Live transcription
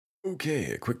Okay,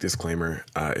 a quick disclaimer.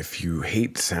 If you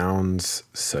hate sounds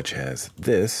such as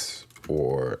this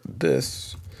or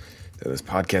this, then this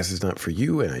podcast is not for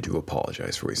you, and I do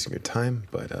apologize for wasting your time,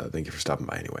 but thank you for stopping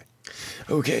by anyway.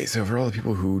 Okay, so for all the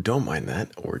people who don't mind that,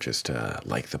 or just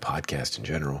like the podcast in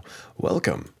general,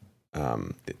 welcome.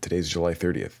 Today's July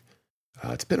 30th.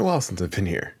 It's been a while since I've been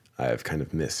here. I've kind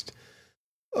of missed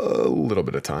a little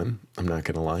bit of time, I'm not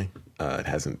going to lie. It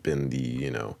hasn't been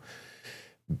the,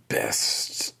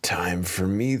 best time for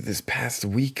me this past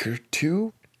week or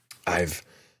two. I've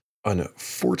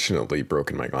unfortunately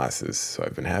broken my glasses, so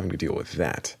I've been having to deal with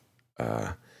that.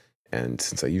 And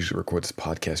since I usually record this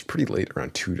podcast pretty late,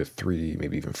 around 2 to 3,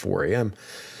 maybe even 4 a.m.,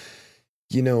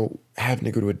 having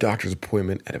to go to a doctor's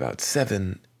appointment at about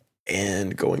 7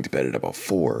 and going to bed at about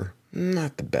 4,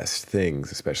 not the best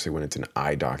things, especially when it's an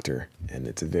eye doctor, and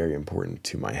it's very important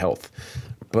to my health.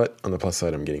 But on the plus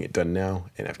side, I'm getting it done now,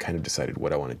 and I've kind of decided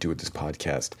what I want to do with this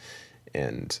podcast.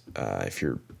 And if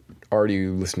you're already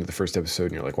listening to the first episode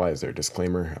and you're like, why is there a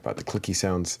disclaimer about the clicky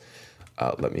sounds?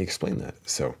 Let me explain that.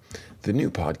 So the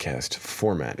new podcast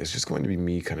format is just going to be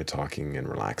me kind of talking and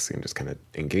relaxing, just kind of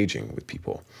engaging with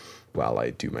people while I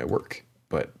do my work.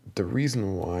 But the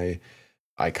reason why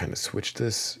I kind of switched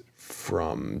this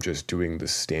from just doing the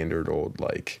standard old,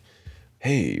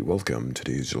 hey, welcome,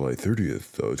 today's July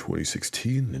 30th,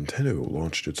 2016, Nintendo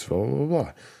launched its blah, blah,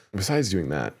 blah. Besides doing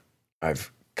that,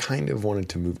 I've kind of wanted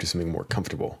to move to something more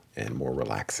comfortable and more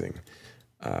relaxing.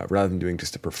 Rather than doing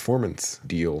just a performance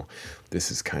deal, this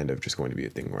is kind of just going to be a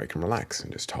thing where I can relax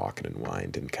and just talk and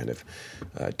unwind and kind of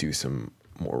do some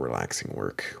more relaxing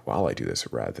work while I do this,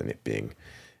 rather than it being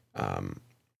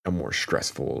a more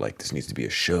stressful, this needs to be a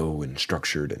show and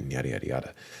structured and yada, yada,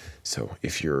 yada. So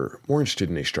if you're more interested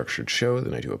in a structured show,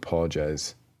 then I do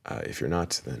apologize. If you're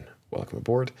not, then welcome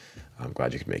aboard. I'm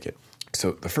glad you could make it.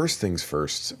 So the first things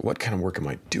first, what kind of work am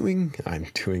I doing? I'm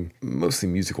doing mostly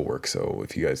musical work. So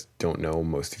if you guys don't know,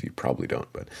 most of you probably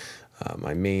don't, but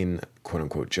my main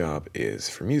quote-unquote job is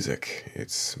for music.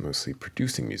 It's mostly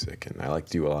producing music, and I like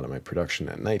to do a lot of my production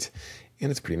at night,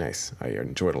 and it's pretty nice. I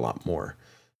enjoy it a lot more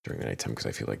during the nighttime because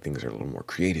I feel like things are a little more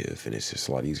creative, and it's just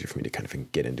a lot easier for me to kind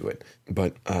of get into it.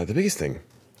 But the biggest thing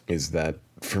is that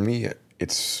for me,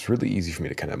 it's really easy for me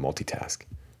to kind of multitask,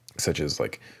 such as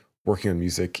working on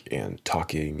music and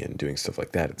talking and doing stuff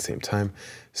like that at the same time.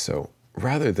 So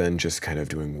rather than just kind of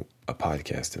doing a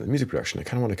podcast and the music production, I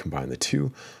kind of want to combine the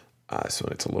two. So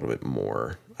it's a little bit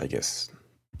more, I guess,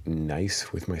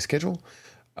 nice with my schedule.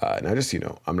 Now, just,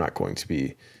 I'm not going to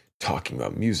be talking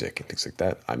about music and things like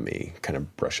that. I may kind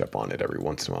of brush up on it every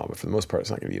once in a while, but for the most part, it's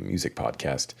not going to be a music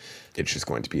podcast. It's just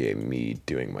going to be me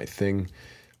doing my thing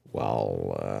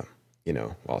while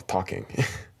talking,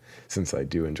 since I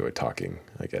do enjoy talking,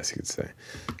 I guess you could say.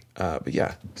 But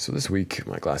yeah, so this week,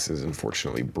 my glasses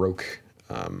unfortunately broke.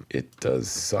 It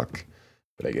does suck,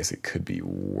 but I guess it could be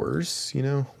worse,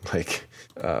 while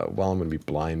I'm going to be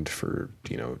blind for,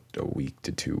 a week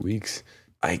to 2 weeks,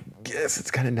 I guess it's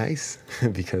kind of nice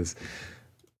because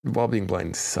while being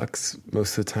blind sucks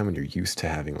most of the time when you're used to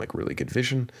having really good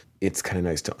vision, it's kind of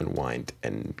nice to unwind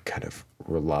and kind of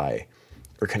rely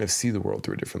or kind of see the world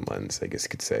through a different lens, I guess you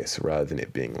could say. So rather than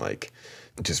it being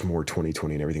just more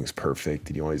 2020 and everything's perfect,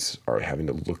 and you always are having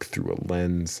to look through a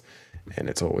lens, and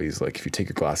it's always if you take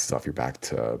your glasses off, you're back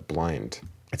to blind.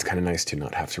 It's kind of nice to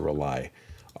not have to rely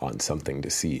on something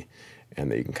to see, and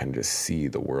that you can kind of just see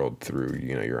the world through,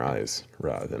 your eyes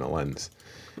rather than a lens.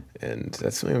 And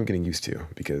that's something I'm getting used to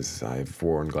because I've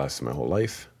worn glasses my whole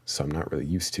life, so I'm not really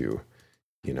used to,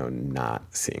 not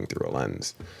seeing through a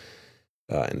lens.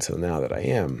 And so now that I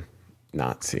am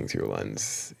not seeing through a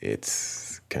lens,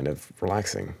 it's kind of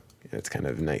relaxing. It's kind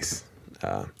of nice.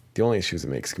 The only issue is it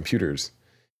makes computers,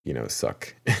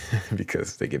 suck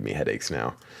because they give me headaches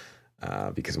now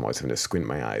because I'm always having to squint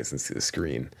my eyes and see the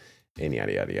screen and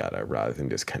yada, yada, yada, rather than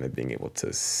just kind of being able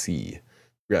to see.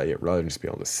 Yeah, rather than just be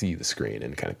able to see the screen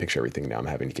and kind of picture everything. Now I'm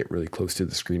having to get really close to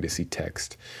the screen to see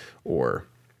text, or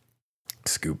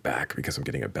scoot back because I'm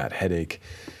getting a bad headache,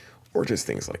 or just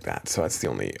things like that. So that's the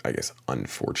only, I guess,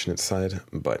 unfortunate side.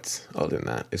 But other than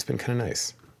that, it's been kind of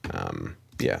nice.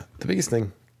 Yeah, the biggest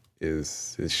thing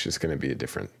is it's just going to be a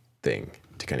different thing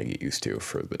to kind of get used to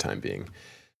for the time being.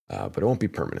 But it won't be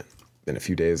permanent. In a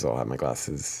few days, I'll have my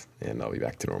glasses and I'll be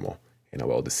back to normal. And I'll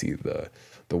be able to see the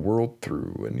world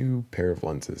through a new pair of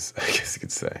lenses, I guess you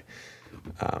could say.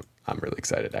 I'm really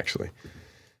excited, actually,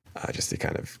 just to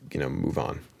kind of, move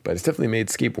on. But it's definitely made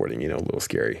skateboarding, a little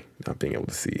scary, not being able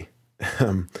to see.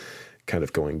 Kind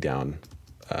of going down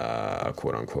a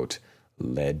quote-unquote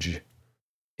ledge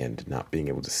and not being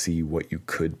able to see what you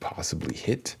could possibly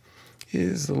hit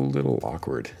is a little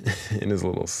awkward and is a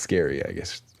little scary, I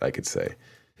guess I could say.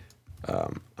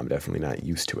 I'm definitely not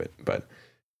used to it, but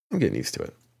I'm getting used to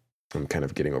it. I'm kind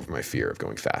of getting over my fear of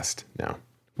going fast now,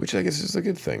 which I guess is a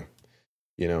good thing.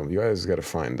 You always got to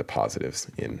find the positives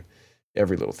in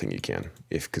every little thing you can.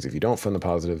 Because if you don't find the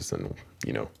positives, then,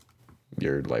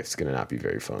 your life's going to not be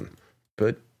very fun.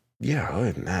 But yeah,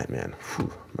 other than that, man,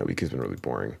 my week has been really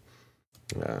boring.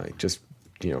 Just,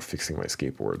 fixing my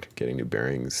skateboard, getting new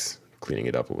bearings, cleaning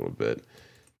it up a little bit.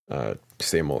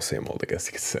 Same old, I guess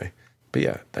you could say. But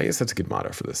yeah, I guess that's a good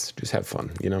motto for this. Just have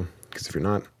fun, because if you're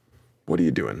not, what are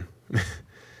you doing?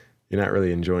 You're not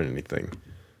really enjoying anything.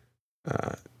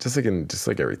 Just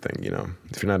like everything,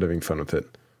 if you're not having fun with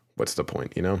it, what's the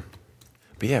point,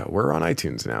 But yeah, we're on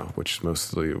iTunes now, which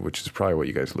is probably what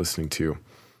you guys are listening to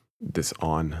this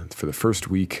on. For the first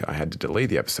week, I had to delay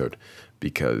the episode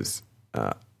because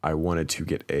I wanted to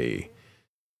get a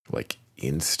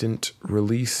instant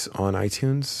release on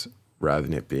iTunes rather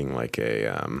than it being like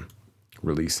a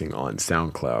releasing on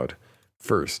SoundCloud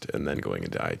first and then going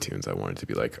into iTunes. I wanted to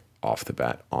be off the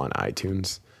bat on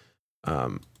iTunes.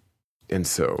 And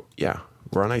so, yeah,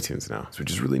 we're on iTunes now, which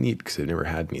is really neat because I've never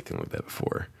had anything like that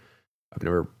before. I've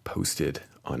never posted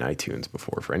on iTunes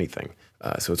before for anything.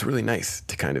 So it's really nice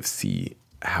to kind of see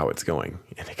how it's going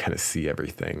and to kind of see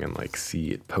everything and see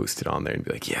it posted on there and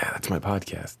be yeah, that's my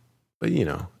podcast. But,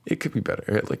 it could be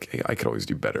better. I could always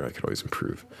do better. I could always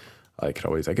improve. I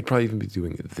could probably even be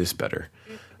doing this better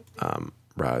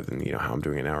rather than, how I'm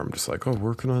doing it now. I'm just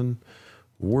working on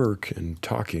work and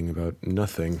talking about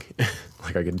nothing.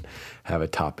 I could have a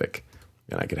topic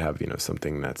and I could have,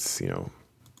 something that's,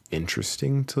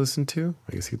 interesting to listen to,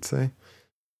 I guess you could say.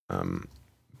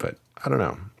 But I don't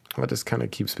know. I'll just kind of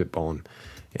keep spitballing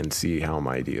and see how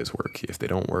my ideas work. If they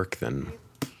don't work, then,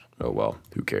 oh well,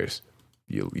 who cares?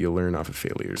 You learn off of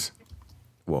failures.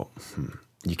 Well,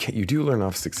 you do learn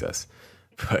off success,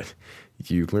 but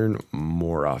you learn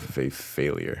more off of a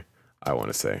failure, I want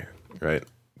to say, right?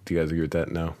 Do you guys agree with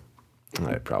that? No?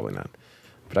 Probably not.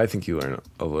 But I think you learn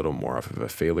a little more off of a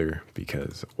failure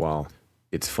because while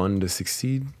it's fun to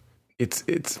succeed,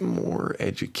 it's more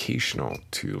educational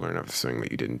to learn off of something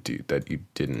that you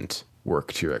didn't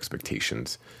work to your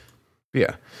expectations. But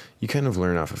yeah, you kind of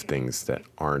learn off of things that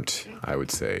aren't, I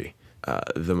would say,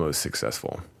 the most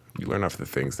successful. You learn off of the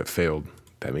things that failed,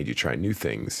 that made you try new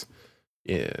things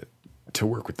to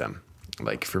work with them.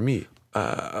 For me,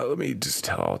 let me just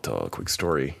tell a quick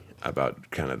story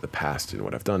about kind of the past and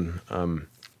what I've done.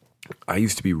 I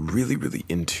used to be really, really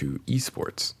into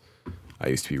esports. I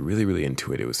used to be really, really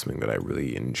into it. It was something that I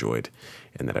really enjoyed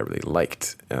and that I really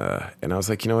liked. And I was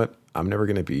like, you know what? I'm never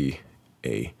going to be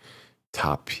a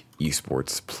top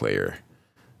esports player.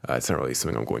 It's not really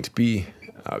something I'm going to be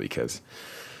because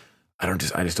I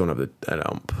just don't I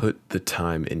don't put the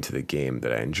time into the game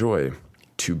that I enjoy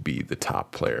to be the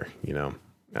top player.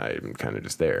 I'm kind of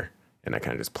just there and I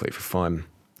kind of just play for fun.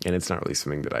 And it's not really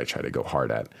something that I try to go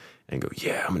hard at and go,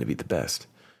 yeah, I'm going to be the best.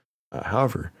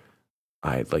 However,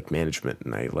 I like management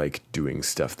and I like doing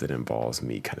stuff that involves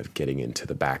me kind of getting into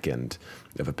the back end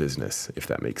of a business, if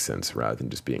that makes sense, rather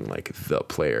than just being the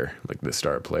player, the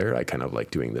star player. I kind of like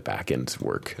doing the back end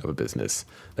work of a business.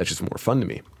 That's just more fun to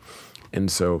me. And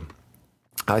so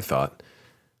I thought,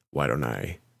 why don't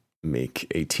I make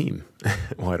a team?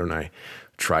 Why don't I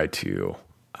try to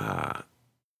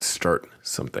start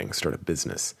a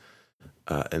business?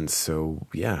 And so,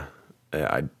 yeah,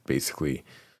 I basically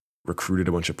recruited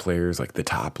a bunch of players, the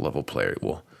top level player,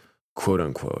 well, quote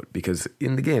unquote, because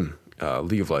in the game,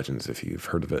 League of Legends, if you've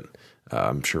heard of it,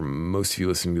 I'm sure most of you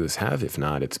listening to this have. If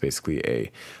not, it's basically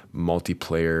a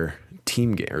multiplayer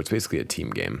team game, or it's basically a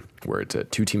team game where it's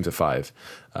 2 teams of 5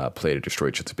 play to destroy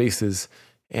each other's bases.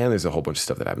 And there's a whole bunch of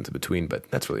stuff that happens in between, but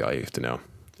that's really all you have to know.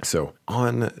 So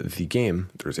on the game,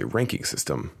 there's a ranking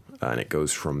system, and it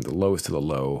goes from the lowest to the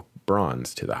low,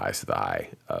 bronze, to the highest of the high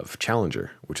of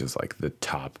challenger, which is the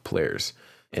top players.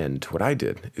 And what I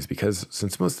did is because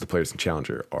since most of the players in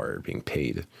challenger are being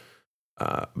paid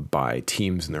by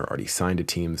teams and they're already signed to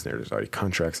teams and there's already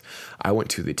contracts, I went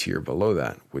to the tier below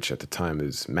that, which at the time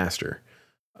is master.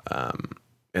 And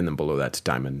then below that's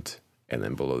diamond. And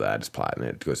then below that is platinum.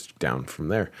 It goes down from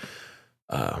there.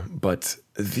 But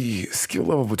the skill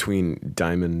level between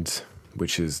diamond,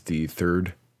 which is the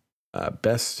third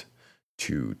best,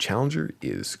 to challenger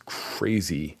is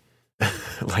crazy.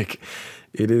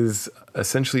 It is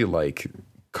essentially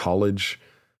college.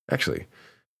 Actually,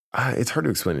 it's hard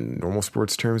to explain in normal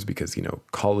sports terms because,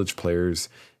 college players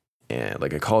and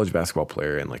a college basketball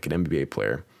player and an NBA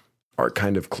player are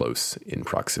kind of close in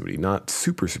proximity. Not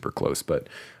super, super close, but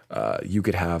you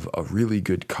could have a really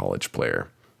good college player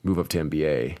move up to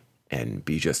NBA and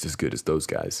be just as good as those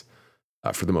guys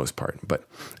for the most part. But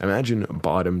imagine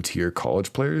bottom tier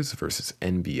college players versus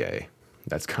NBA.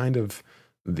 That's kind of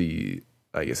the,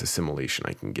 I guess, assimilation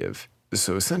I can give.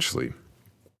 So essentially,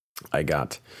 I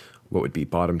got what would be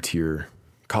bottom tier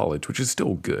college, which is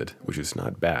still good, which is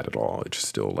not bad at all. It's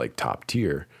still like top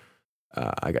tier.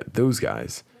 I got those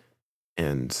guys,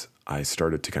 and I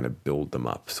started to kind of build them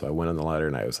up. So I went on the ladder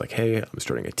and I was like, hey, I'm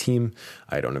starting a team.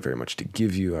 I don't have very much to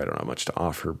give you. I don't have much to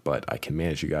offer, but I can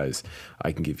manage you guys.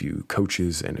 I can give you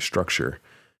coaches and a structure.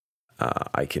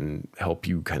 I can help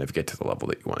you kind of get to the level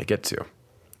that you want to get to.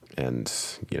 And,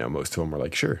 most of them were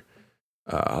like, sure.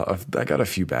 I got a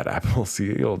few bad apples.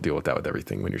 You'll deal with that with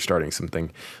everything. When you're starting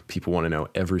something, people want to know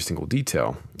every single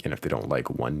detail. And if they don't like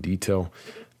one detail,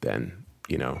 then,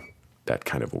 that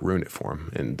kind of will ruin it for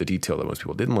them. And the detail that most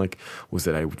people didn't like was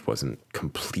that I wasn't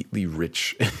completely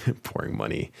rich pouring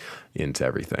money into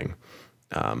everything.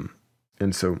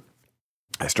 And so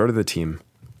I started the team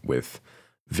with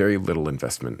very little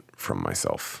investment from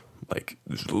myself, like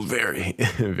very,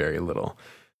 very little.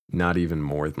 Not even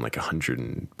more than like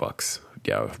 $100.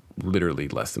 Yeah, literally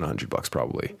less than $100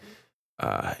 probably.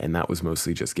 And that was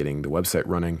mostly just getting the website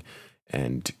running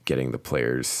and getting the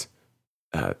players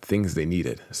things they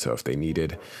needed. So if they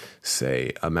needed,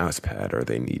 say, a mouse pad, or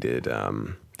they needed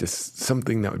just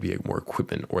something that would be more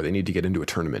equipment, or they need to get into a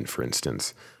tournament, for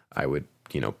instance, I would,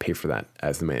 pay for that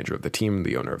as the manager of the team,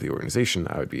 the owner of the organization.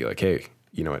 I would be like, hey,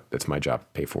 you know what? That's my job.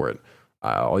 Pay for it.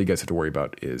 All you guys have to worry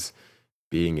about is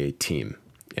being a team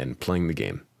and playing the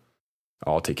game.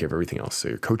 I'll take care of everything else. So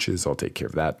your coaches, I'll take care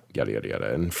of that, yada, yada,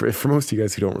 yada. And for most of you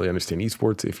guys who don't really understand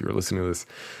esports, if you're listening to this,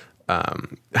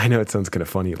 I know it sounds kind of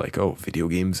funny, like, oh, video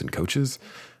games and coaches.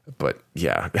 But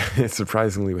yeah,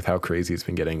 surprisingly, with how crazy it's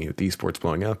been getting with esports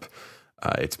blowing up,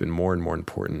 it's been more and more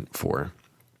important for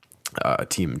a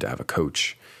team to have a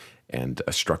coach and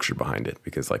a structure behind it.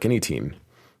 Because like any team,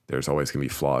 there's always going to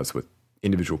be flaws with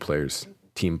individual players,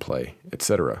 team play,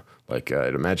 etc. Like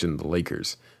imagine the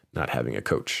Lakers not having a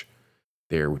coach.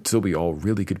 There would still be all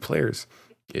really good players.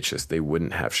 It's just they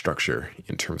wouldn't have structure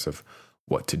in terms of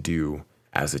what to do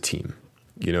as a team.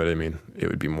 You know what I mean? It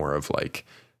would be more of like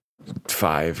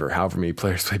 5 or however many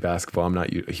players play basketball. I'm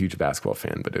not a huge basketball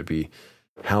fan, but it would be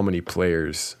how many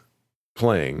players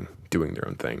playing, doing their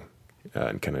own thing,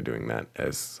 and kind of doing that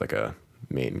as like a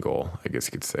main goal, I guess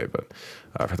you could say. But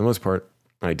for the most part,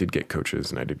 I did get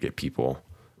coaches and I did get people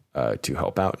to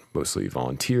help out, mostly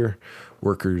volunteer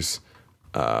workers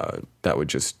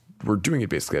that were doing it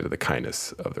basically out of the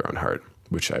kindness of their own heart,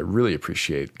 which I really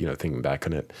appreciate. Thinking back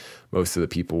on it, most of the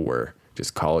people were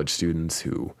just college students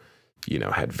who,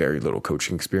 had very little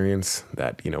coaching experience,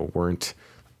 that, weren't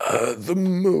the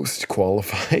most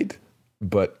qualified,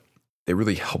 but they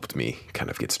really helped me kind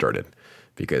of get started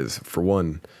because, for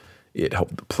one, it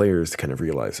helped the players to kind of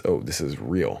realize, oh, this is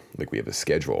real. Like, we have a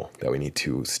schedule that we need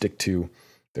to stick to.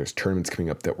 There's tournaments coming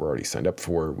up that we're already signed up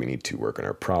for. We need to work on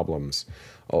our problems,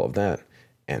 all of that.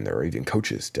 And there are even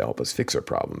coaches to help us fix our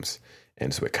problems.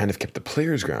 And so it kind of kept the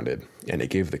players grounded, and it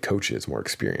gave the coaches more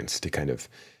experience to kind of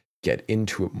get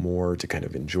into it more, to kind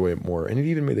of enjoy it more. And it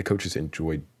even made the coaches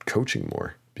enjoy coaching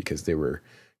more because they were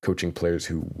coaching players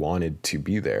who wanted to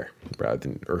be there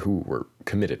or who were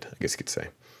committed, I guess you could say,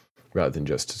 rather than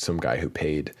just some guy who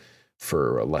paid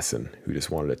for a lesson, who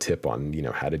just wanted a tip on,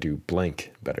 how to do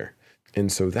blank better.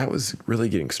 And so that was really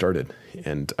getting started,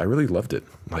 and I really loved it.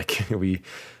 Like we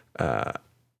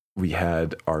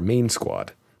had our main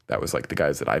squad. That was like the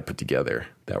guys that I put together.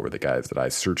 That were the guys that I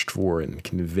searched for and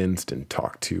convinced and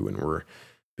talked to and were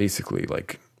basically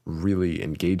like really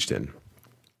engaged in.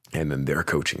 And then their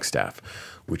coaching staff,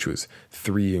 which was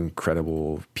 3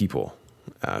 incredible people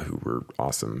who were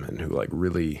awesome and who like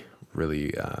really,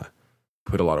 really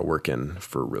put a lot of work in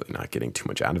for really not getting too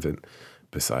much out of it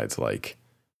besides like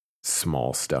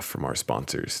small stuff from our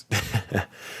sponsors.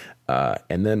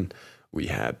 And then we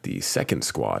had the second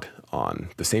squad on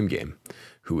the same game,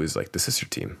 who was like the sister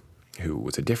team, who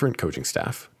was a different coaching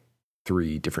staff,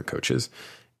 3 different coaches,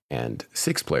 and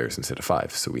 6 players instead of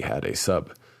 5. So we had a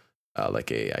sub,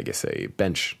 like a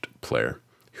benched player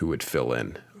who would fill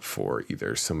in for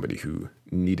either somebody who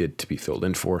needed to be filled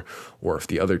in for, or if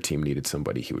the other team needed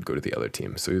somebody, he would go to the other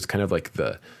team. So it was kind of like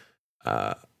the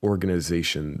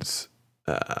organization's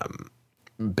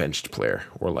benched player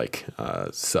or like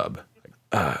sub.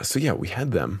 So yeah, we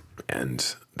had them,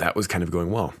 and that was kind of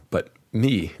going well. But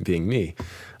me, being me,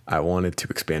 I wanted to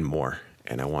expand more,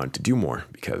 and I wanted to do more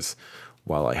because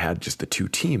while I had just the 2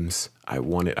 teams, I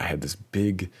had this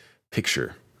big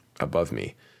picture above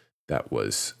me that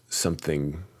was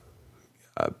something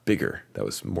bigger, that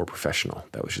was more professional,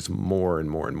 that was just more and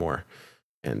more and more.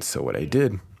 And so what I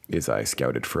did is I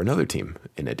scouted for another team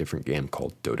in a different game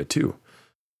called Dota 2.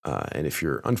 And if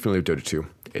you're unfamiliar with Dota 2,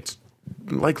 it's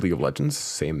like League of Legends,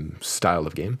 same style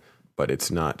of game, but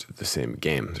it's not the same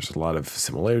game. There's a lot of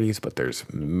similarities, but there's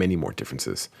many more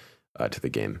differences to the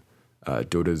game.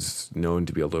 Dota's known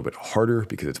to be a little bit harder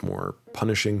because it's more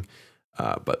punishing,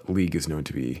 but League is known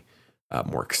to be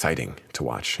more exciting to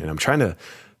watch. And I'm trying to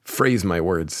phrase my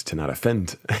words to not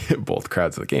offend both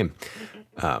crowds of the game.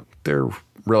 They're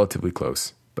relatively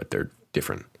close, but they're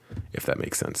different, if that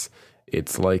makes sense.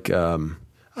 It's like,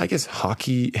 I guess,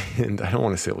 hockey, and I don't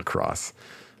want to say lacrosse,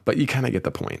 but you kind of get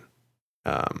the point.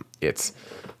 It's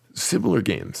similar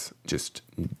games, just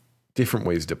different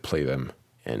ways to play them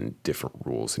and different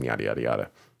rules and yada, yada, yada.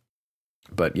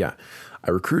 But yeah,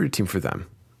 I recruited a team for them,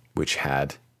 which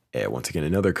had, once again,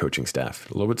 another coaching staff,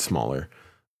 a little bit smaller,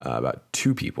 about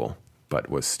 2 people, but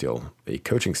was still a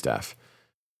coaching staff.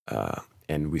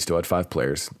 And we still had 5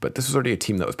 players, but this was already a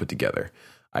team that was put together.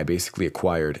 I basically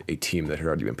acquired a team that had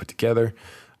already been put together,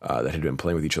 that had been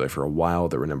playing with each other for a while.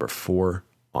 They were number 4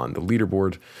 on the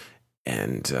leaderboard,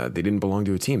 and they didn't belong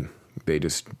to a team. They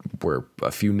just were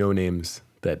a few no-names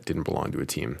that didn't belong to a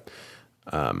team.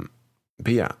 But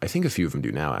yeah, I think a few of them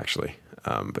do now, actually.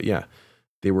 But yeah,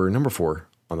 they were number 4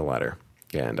 on the ladder.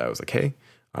 And I was like, hey,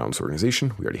 this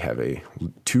organization, we already have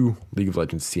 2 League of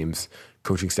Legends teams,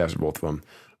 coaching staffs for both of them.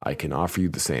 I can offer you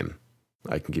the same.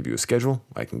 I can give you a schedule.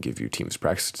 I can give you teams to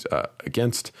practice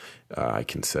against. I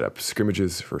can set up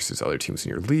scrimmages versus other teams in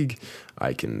your league.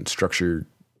 I can structure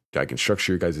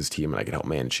your guys' team, and I can help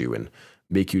manage you and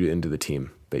make you into the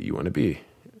team that you want to be.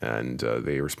 And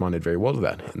they responded very well to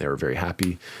that, and they were very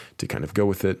happy to kind of go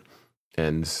with it.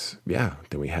 And yeah,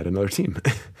 then we had another team.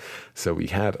 So we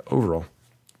had overall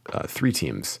 3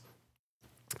 teams.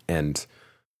 And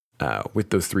with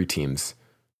those 3 teams,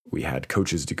 we had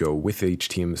coaches to go with each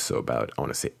team. So about, I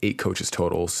want to say 8 coaches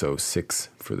total. So 6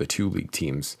 for the 2 league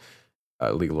teams,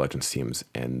 League of Legends teams,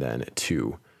 and then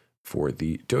 2 for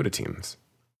the Dota teams.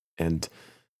 And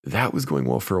that was going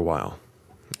well for a while.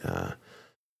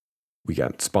 We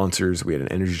got sponsors. We had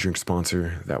an energy drink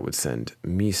sponsor that would send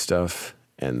me stuff,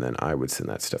 and then I would send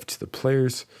that stuff to the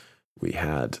players. We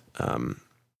had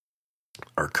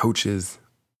our coaches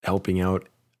helping out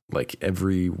like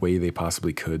every way they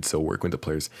possibly could. So working with the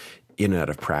players in and out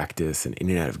of practice and in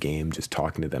and out of game, just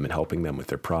talking to them and helping them with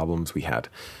their problems. We had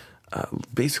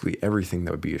basically everything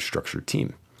that would be a structured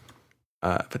team.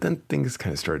 But then things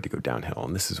kind of started to go downhill.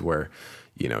 And this is where,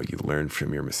 you learn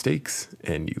from your mistakes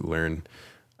and you learn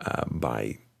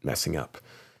by messing up.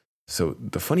 So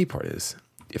the funny part is,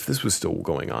 if this was still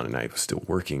going on and I was still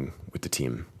working with the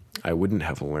team, I wouldn't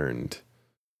have learned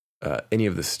any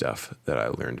of the stuff that I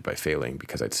learned by failing,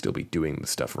 because I'd still be doing the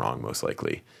stuff wrong, most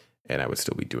likely. And I would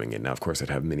still be doing it. Now, of course, I'd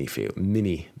have many,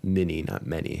 not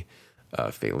many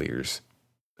failures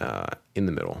in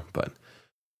the middle, but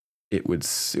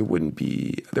there wouldn't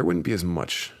be as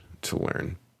much to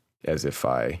learn as if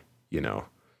I,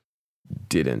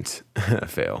 didn't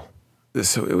fail.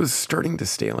 So it was starting to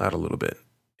stale out a little bit.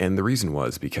 And the reason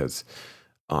was because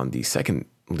on the second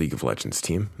League of Legends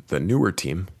team, the newer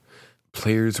team,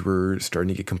 players were starting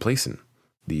to get complacent.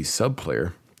 The sub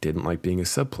player didn't like being a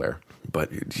sub player,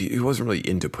 but he wasn't really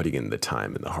into putting in the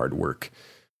time and the hard work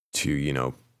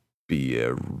to, be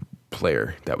a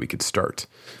player that we could start.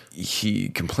 He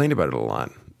complained about it a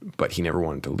lot, but he never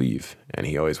wanted to leave, and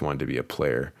he always wanted to be a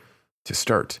player to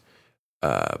start.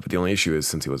 But the only issue is,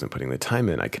 since he wasn't putting the time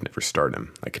in, I could never start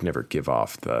him. I could never give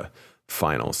off the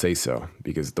final say-so,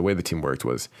 because the way the team worked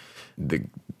was the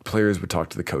players would talk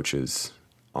to the coaches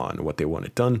on what they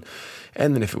wanted done,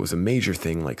 and then if it was a major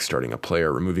thing like starting a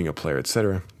player, removing a player,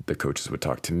 etc., the coaches would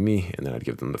talk to me, and then I'd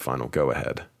give them the final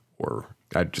go-ahead, or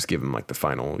I'd just give them like the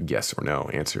final yes or no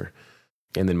answer.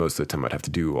 And then most of the time I'd have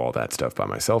to do all that stuff by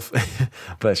myself.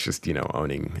 But that's just,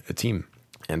 owning a team.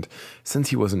 And since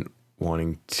he wasn't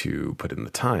wanting to put in the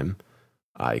time,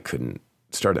 I couldn't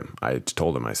start him. I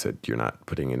told him, I said, you're not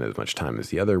putting in as much time as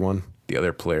the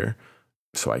other player,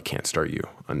 so I can't start you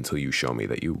until you show me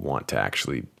that you want to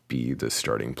actually be the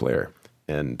starting player.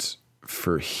 And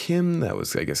for him, that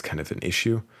was, I guess, kind of an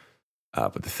issue.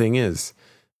 But the thing is,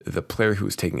 the player who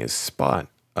was taking his spot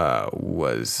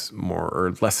was more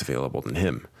or less available than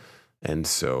him. And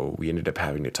so we ended up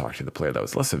having to talk to the player that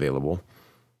was less available,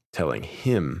 telling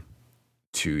him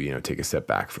to, take a step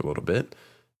back for a little bit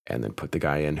and then put the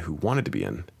guy in who wanted to be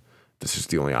in. This is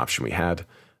the only option we had,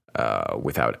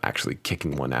 without actually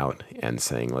kicking one out and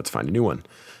saying, let's find a new one,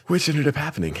 which ended up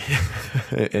happening.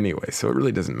 Anyway, so it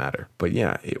really doesn't matter. But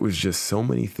yeah, it was just so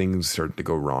many things started to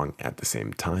go wrong at the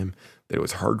same time that it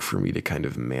was hard for me to kind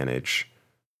of manage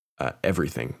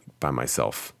everything by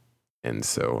myself. And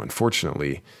so,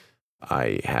 unfortunately,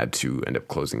 I had to end up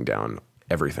closing down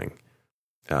everything.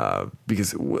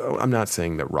 Because I'm not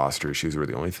saying that roster issues were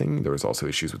the only thing. There was also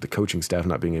issues with the coaching staff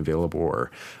not being available,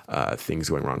 or things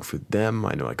going wrong for them.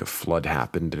 I know like a flood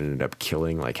happened and ended up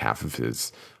killing like half of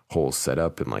his whole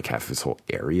setup and like half of his whole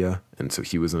area. And so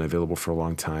he was unavailable for a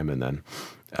long time. And then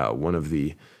one of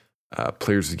the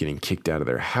players was getting kicked out of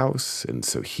their house. And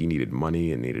so he needed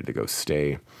money and needed to go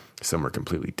stay somewhere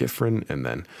completely different. And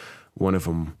then one of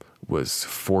them was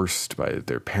forced by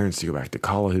their parents to go back to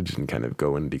college and kind of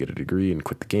go in to get a degree and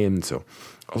quit the game. So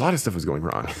a lot of stuff was going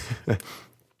wrong.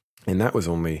 And that was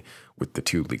only with the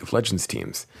 2 League of Legends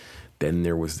teams. Then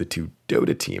there was the 2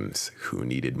 Dota teams who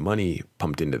needed money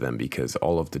pumped into them because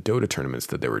all of the Dota tournaments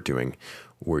that they were doing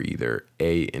were either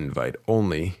invite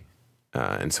only,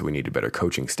 and so we needed better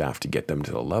coaching staff to get them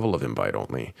to the level of invite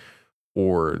only,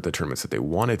 or the tournaments that they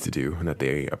wanted to do and that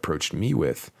they approached me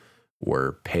with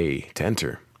were pay to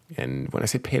enter. And when I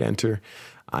say pay to enter,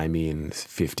 I mean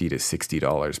 $50 to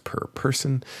 $60 per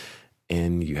person,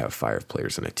 and you have 5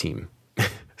 players on a team.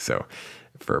 So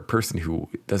for a person who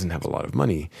doesn't have a lot of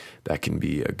money, that can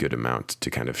be a good amount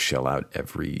to kind of shell out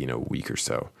every, week or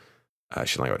so.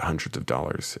 Shelling out hundreds of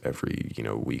dollars every,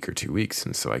 week or 2 weeks.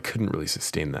 And so I couldn't really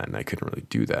sustain that, and I couldn't really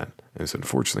do that. And so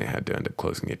unfortunately, I had to end up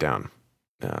closing it down.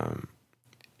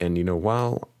 And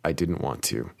while I didn't want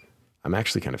to, I'm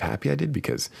actually kind of happy I did,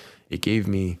 because it gave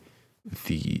me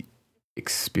the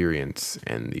experience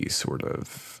and the sort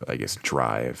of, I guess,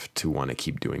 drive to want to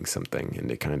keep doing something and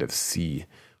to kind of see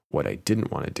what I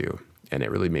didn't want to do. And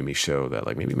it really made me show that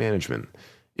like maybe management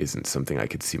isn't something I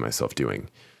could see myself doing,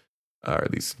 or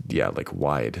at least, like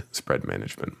widespread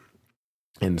management.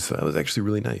 And so that was actually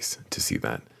really nice to see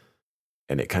that.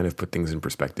 And it kind of put things in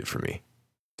perspective for me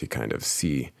to kind of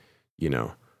see,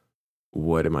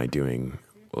 what am I doing?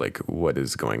 Like, what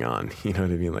is going on? You know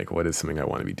what I mean? Like, what is something I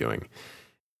want to be doing?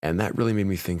 And that really made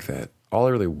me think that all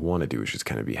I really want to do is just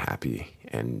kind of be happy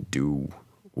and do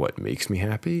what makes me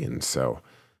happy. And so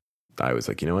I was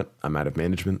like, you know what? I'm out of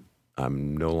management.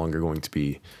 I'm no longer going to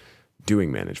be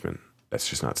doing management. That's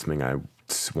just not something I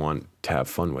want to have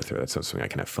fun with, or that's not something I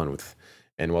can have fun with.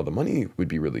 And while the money would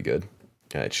be really good,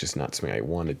 it's just not something I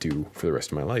want to do for the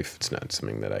rest of my life. It's not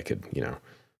something that I could,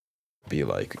 be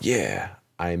like, yeah,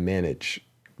 I manage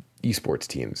esports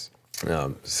teams.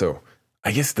 So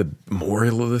I guess the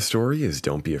moral of the story is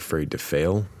don't be afraid to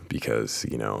fail, because,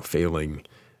 failing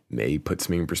may put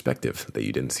something in perspective that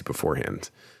you didn't see beforehand,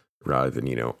 rather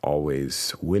than,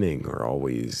 always winning or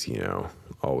always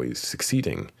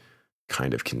succeeding.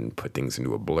 Kind of can put things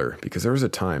into a blur. Because there was a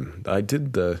time I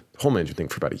did the whole management thing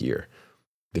for about a year.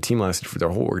 The team lasted for, their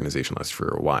whole organization lasted for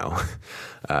a while.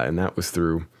 And that was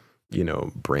through,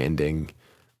 branding,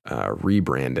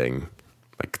 rebranding,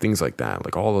 like things like that,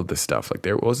 like all of this stuff. Like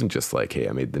there wasn't just like, hey,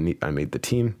 I made the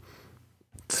team,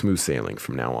 smooth sailing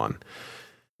from now on.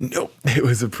 Nope. It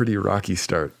was a pretty rocky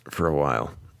start for a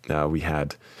while. We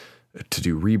had to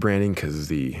do rebranding because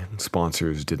the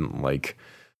sponsors didn't like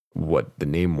what the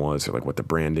name was, or like what the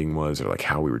branding was, or like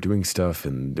how we were doing stuff.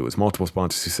 And there was multiple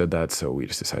sponsors who said that. So we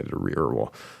just decided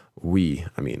to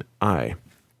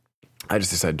I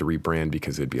just decided to rebrand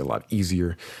because it'd be a lot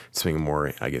easier. Something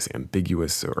more, I guess,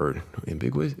 ambiguous.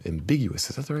 Ambiguous.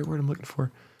 Is that the right word I'm looking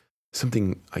for?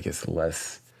 Something, I guess,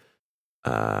 less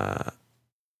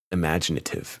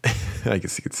imaginative, I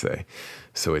guess you could say.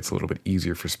 So it's a little bit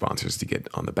easier for sponsors to get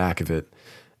on the back of it.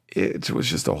 It was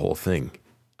just a whole thing.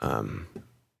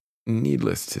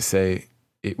 Needless to say,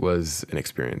 it was an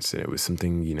experience, and it was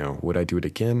something, would I do it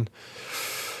again?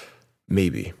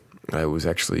 Maybe. I was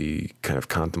actually kind of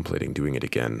contemplating doing it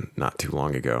again not too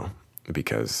long ago,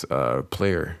 because a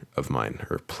player of mine,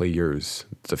 or players,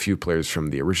 it's a few players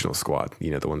from the original squad,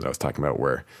 the ones I was talking about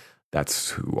where that's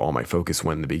who all my focus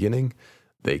went in the beginning,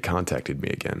 they contacted me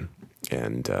again,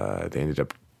 and they ended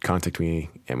up contacting me,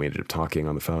 and we ended up talking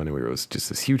on the phone, and it was just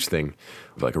this huge thing,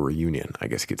 like a reunion, I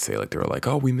guess you could say. Like they were like,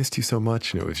 oh, we missed you so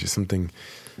much, and it was just something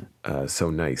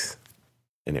so nice.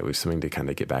 And it was something to kind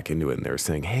of get back into it. And they were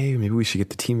saying, hey, maybe we should get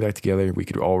the team back together. We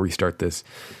could all restart this.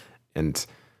 And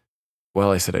while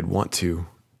I said I'd want to,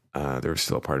 there was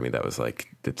still a part of me that was like,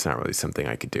 that's not really something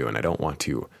I could do. And I don't want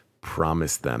to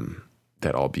promise them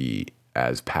that I'll be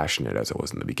as passionate as I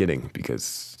was in the beginning,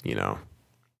 because,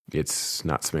 it's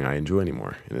not something I enjoy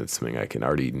anymore. And it's something I can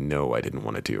already know I didn't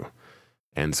want to do.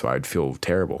 And so I'd feel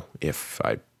terrible if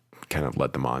I kind of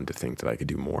led them on to think that I could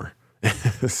do more.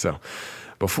 So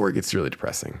before it gets really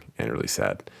depressing and really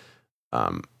sad,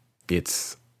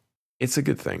 it's a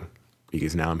good thing,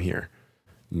 because now I'm here.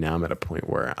 Now I'm at a point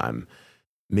where I'm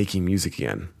making music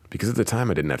again, because at the time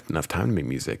I didn't have enough time to make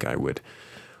music. I would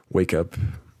wake up,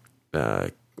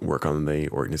 work on the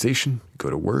organization, go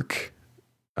to work,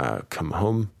 come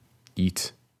home,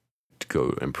 eat, to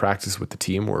go and practice with the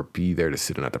team or be there to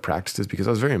sit in at the practices because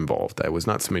I was very involved. I was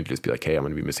not somebody to just be like, hey, I'm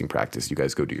going to be missing practice. You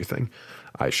guys go do your thing.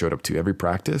 I showed up to every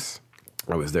practice.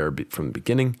 I was there from the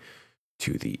beginning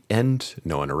to the end,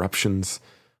 no interruptions,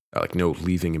 like no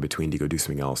leaving in between to go do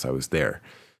something else. I was there.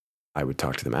 I would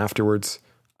talk to them afterwards.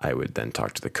 I would then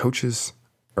talk to the coaches,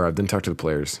 or I'd then talk to the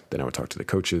players. Then I would talk to the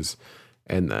coaches,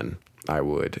 and then I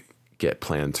would get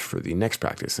plans for the next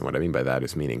practice. And what I mean by that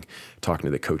is meaning talking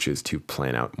to the coaches to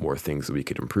plan out more things that we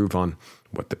could improve on,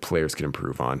 what the players could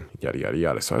improve on, yada, yada,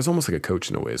 yada. So I was almost like a coach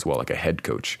in a way as well, like a head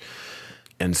coach.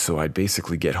 And so I'd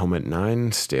basically get home at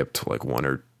 9, stay up to like 1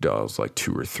 or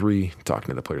 2 or 3, talking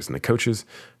to the players and the coaches,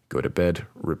 go to bed,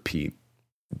 repeat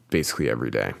basically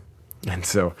every day. And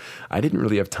so I didn't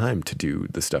really have time to do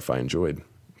the stuff I enjoyed.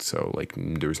 So like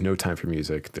there was no time for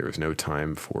music. There was no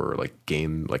time for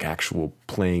like actual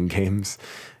playing games.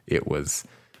 It was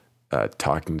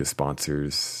talking to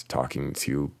sponsors, talking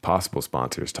to possible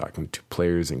sponsors, talking to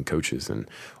players and coaches and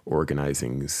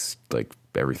organizing like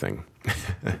everything.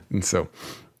 And so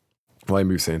while I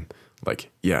was saying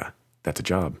like, yeah, that's a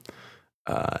job.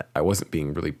 I wasn't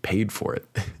being really paid for it.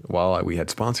 While we had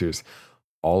sponsors,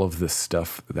 all of the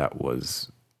stuff that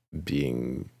was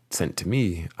being sent to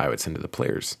me, I would send to the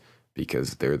players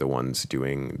because they're the ones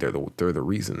they're the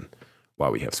reason why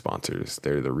we have sponsors.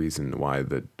 They're the reason why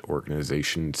the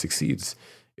organization succeeds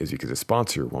is because a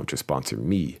sponsor won't just sponsor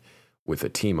me with a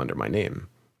team under my name.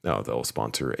 No, they'll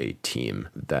sponsor a team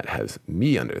that has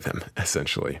me under them,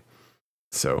 essentially.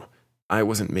 So I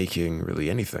wasn't making really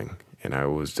anything. And I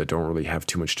don't really have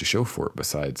too much to show for it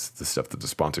besides the stuff that the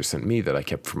sponsor sent me that I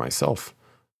kept for myself.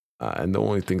 And the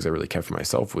only things I really kept for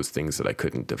myself was things that I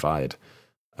couldn't divide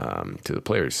to the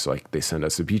players. So like they send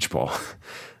us a beach ball.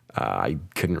 I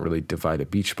couldn't really divide a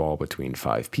beach ball between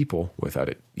 5 people without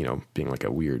it, being like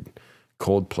a weird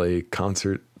Coldplay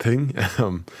concert thing.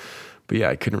 But yeah,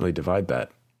 I couldn't really divide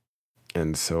that.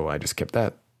 And so I just kept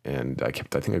that. And I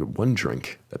think I got 1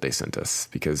 drink that they sent us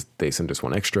because they sent us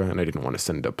 1 extra and I didn't want to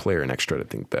send a player an extra to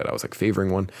think that I was like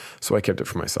favoring one. So I kept it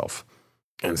for myself.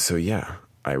 And so, yeah,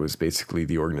 I was basically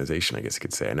the organization, I guess you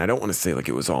could say. And I don't want to say like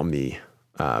it was all me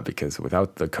because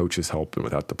without the coach's help and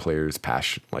without the players'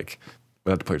 passion,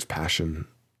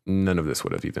 none of this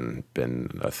would have even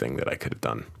been a thing that I could have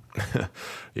done.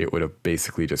 It would have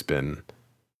basically just been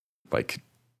like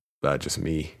just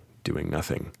me doing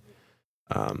nothing.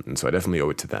 And so I definitely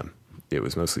owe it to them. It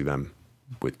was mostly them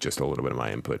with just a little bit of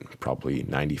my input, probably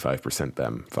 95%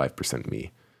 them, 5%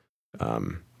 me.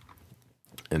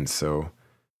 And so,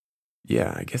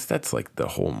 yeah, I guess that's like the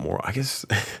whole I guess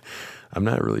I'm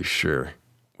not really sure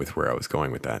with where I was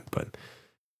going with that, but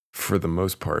for the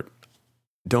most part,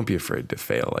 don't be afraid to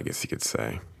fail, I guess you could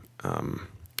say. I'm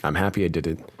happy I did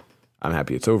it. I'm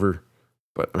happy it's over,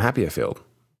 but I'm happy I failed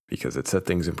because it set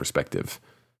things in perspective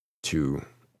to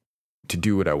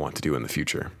do what I want to do in the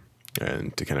future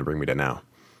and to kind of bring me to now.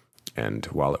 And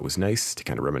while it was nice to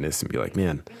kind of reminisce and be like,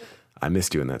 man, I miss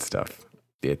doing that stuff.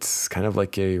 It's kind of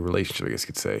like a relationship, I guess you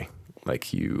could say.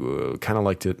 Like you kind of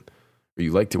liked it, or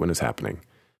you liked it when it was happening.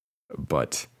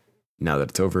 But now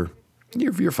that it's over,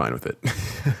 you're fine with it.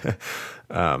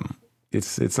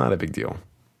 It's not a big deal.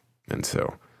 And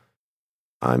so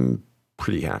I'm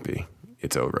pretty happy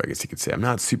it's over, I guess you could say. I'm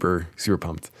not super, super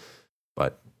pumped,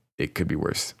 but it could be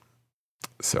worse.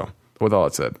 So with all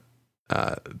that said,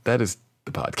 that is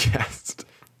the podcast.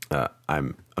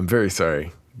 I'm very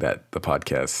sorry that the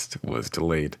podcast was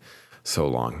delayed so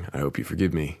long. I hope you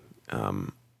forgive me.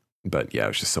 But yeah, it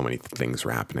was just so many things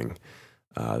were happening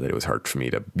that it was hard for me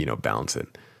to, balance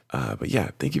it. But yeah,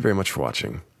 thank you very much for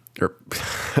watching.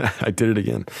 I did it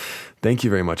again. Thank you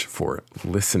very much for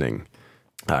listening.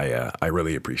 I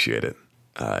really appreciate it.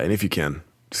 And if you can,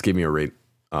 just give me a rate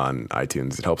on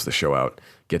iTunes. It helps the show out,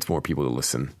 gets more people to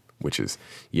listen, which is,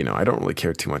 I don't really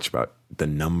care too much about the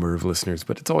number of listeners,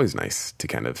 but it's always nice to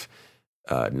kind of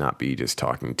not be just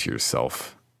talking to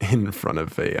yourself in front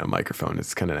of a microphone.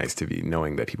 It's kind of nice to be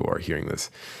knowing that people are hearing this.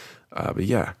 But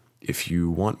yeah, if you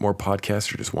want more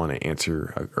podcasts or just want to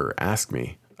answer or ask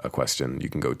me a question, you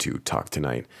can go to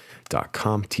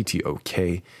talktonight.com,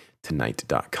 TTOK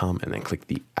tonight.com, and then click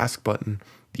the ask button,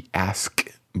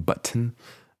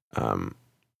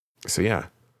 So yeah,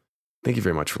 thank you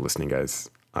very much for listening, guys.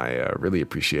 I really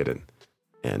appreciate it.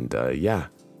 And yeah,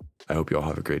 I hope you all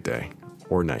have a great day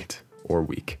or night or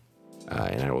week.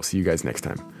 And I will see you guys next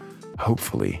time.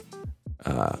 Hopefully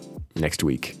next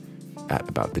week at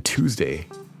about the Tuesday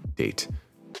date.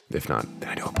 If not, then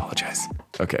I do apologize.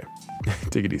 Okay.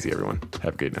 Take it easy, everyone.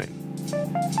 Have a good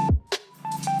night.